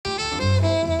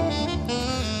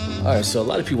All right, so a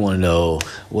lot of people want to know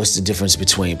what's the difference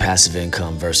between passive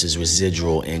income versus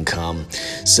residual income.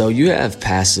 So you have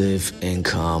passive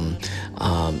income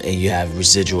and you have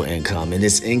residual income, and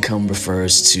this income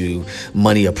refers to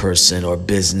money a person or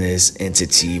business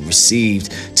entity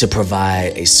received to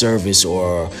provide a service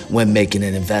or when making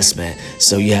an investment.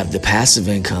 So you have the passive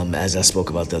income, as I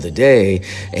spoke about the other day,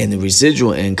 and the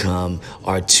residual income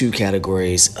are two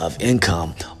categories of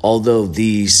income, although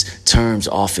these terms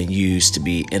often used to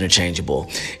be interchangeable.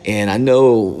 And I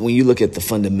know when you look at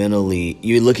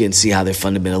you look and see how they're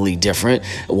fundamentally different.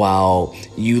 While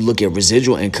you look at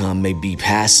residual income may be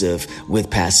passive with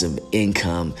passive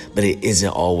income, but it isn't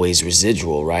always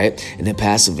residual, right? And then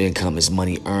passive income is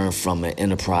money earned from an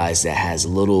enterprise that has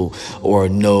little or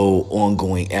no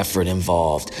ongoing effort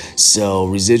involved. So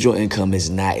residual income is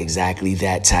not exactly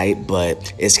that type,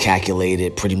 but it's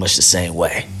calculated pretty much the same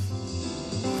way.